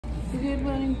You good,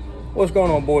 buddy? What's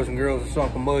going on, boys and girls? It's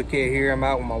Uncle Mudcat here. I'm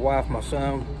out with my wife and my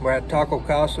son. We're at Taco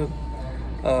Casa.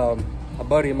 A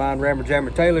buddy of mine, Rammer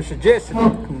Jammer Taylor, suggested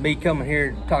me coming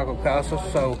here to Taco Casa.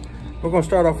 So we're going to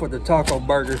start off with the taco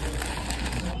burger.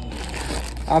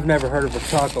 I've never heard of a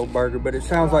taco burger, but it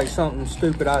sounds like something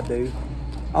stupid I do.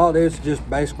 All this is just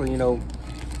basically, you know,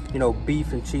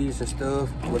 beef and cheese and stuff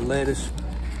with lettuce.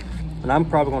 And I'm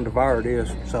probably going to devour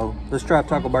this. So let's try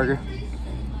taco burger.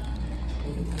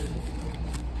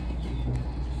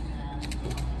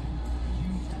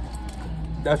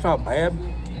 That's not bad.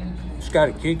 It's got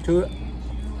a kick to it.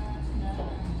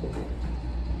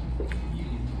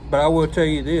 But I will tell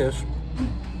you this.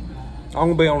 I'm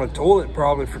gonna be on the toilet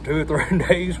probably for 2 or 3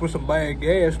 days with some bad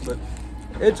gas, but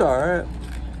it's all right.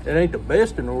 It ain't the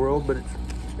best in the world, but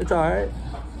it's all right.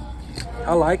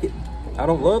 I like it. I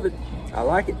don't love it. I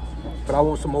like it, but I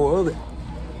want some more of it.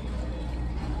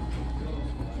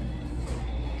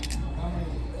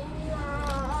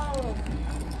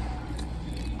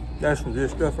 That's some good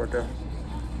stuff right there.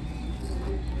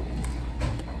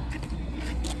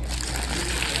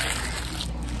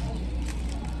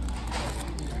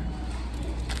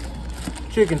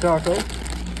 Chicken taco.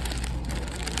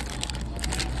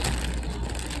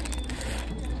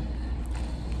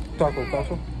 Taco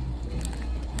taco.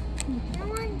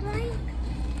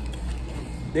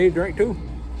 They drink too.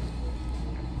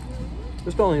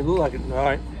 This don't even look like it. All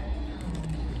right.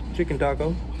 Chicken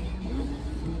taco.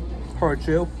 Hard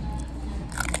shell.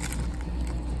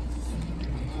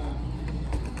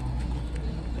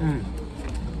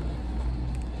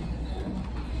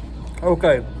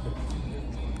 Okay.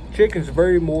 Chicken's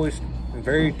very moist and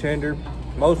very tender.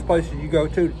 Most places you go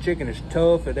to, the chicken is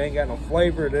tough. It ain't got no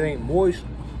flavor. It ain't moist.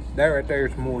 That right there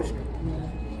is moist.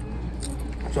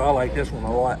 So I like this one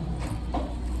a lot.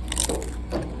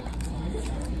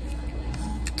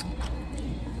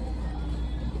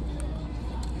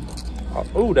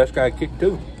 Oh, that's got a kick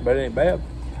too, but it ain't bad.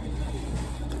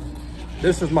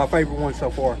 This is my favorite one so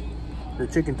far, the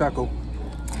chicken taco.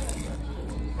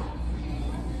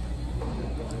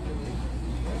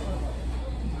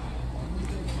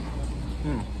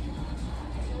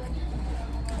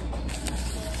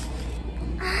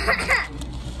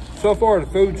 So far, the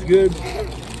food's good.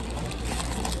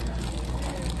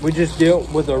 We just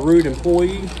dealt with a rude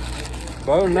employee.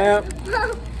 But other than that,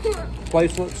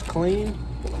 place looks clean.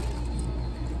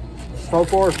 So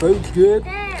far, food's good.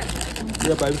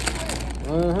 Yeah, baby.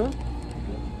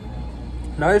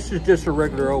 Now, this is just a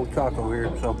regular old taco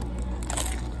here, so.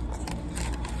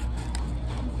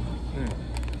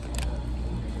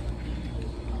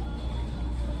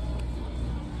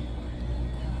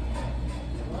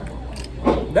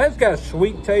 That's got a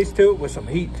sweet taste to it with some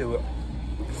heat to it.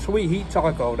 Sweet heat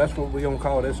taco, that's what we're gonna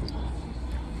call this one.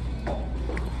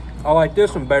 I like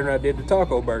this one better than I did the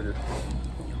taco burger.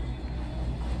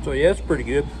 So yeah, it's pretty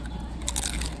good.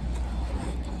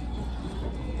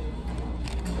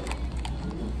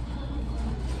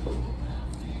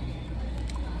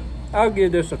 I'll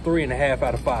give this a 3.5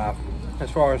 out of 5.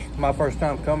 As far as my first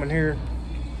time coming here.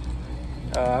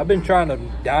 I've been trying to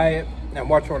diet and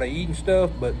watch what I eat and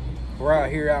stuff, but we're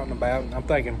out here out and about, and I'm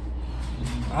thinking,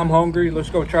 I'm hungry, let's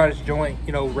go try this joint,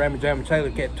 you know, Rammer Jammer Taylor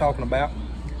kept talking about.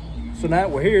 So now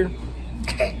we're here.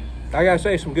 I gotta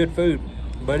say, some good food,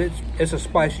 but it's a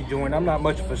spicy joint. I'm not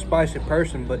much of a spicy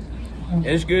person, but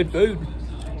it's good food.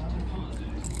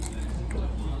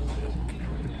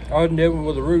 Other than dealing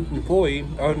with a rude employee,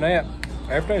 other than that,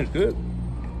 everything's good.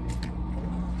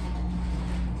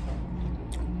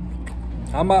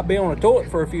 I might be on the toilet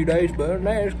for a few days, but other than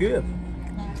that, it's good.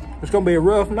 It's gonna be a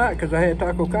rough night because I had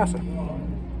Taco Casa.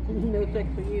 No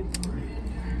thanks for you.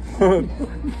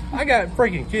 I got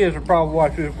freaking kids that probably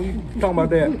watch this. We talking about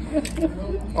that.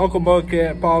 Uncle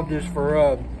Mudcat, apologies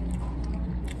for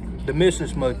the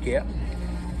Mrs. Mudcat.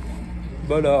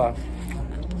 But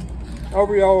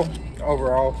overall,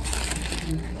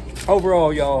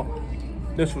 y'all,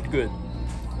 this was good.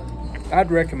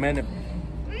 I'd recommend it.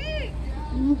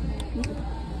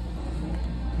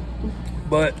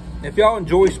 But if y'all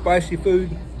enjoy spicy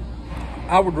food,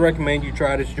 I would recommend you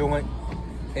try this joint.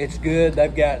 It's good.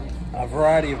 They've got a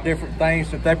variety of different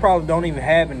things that they probably don't even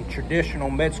have in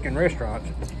traditional Mexican restaurants.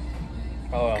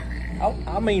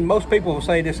 I mean, most people will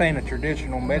say this ain't a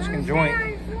traditional Mexican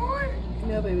joint.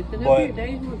 No, baby, But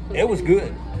it was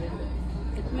good.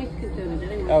 It's Mexican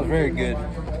food. That was very good.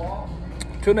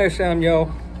 Till next time,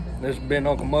 y'all, this has been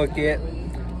Uncle Mudcat.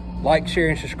 Like, share,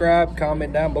 and subscribe.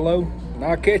 Comment down below. And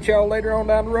I'll catch y'all later on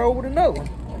down the road with another one.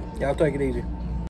 Y'all take it easy.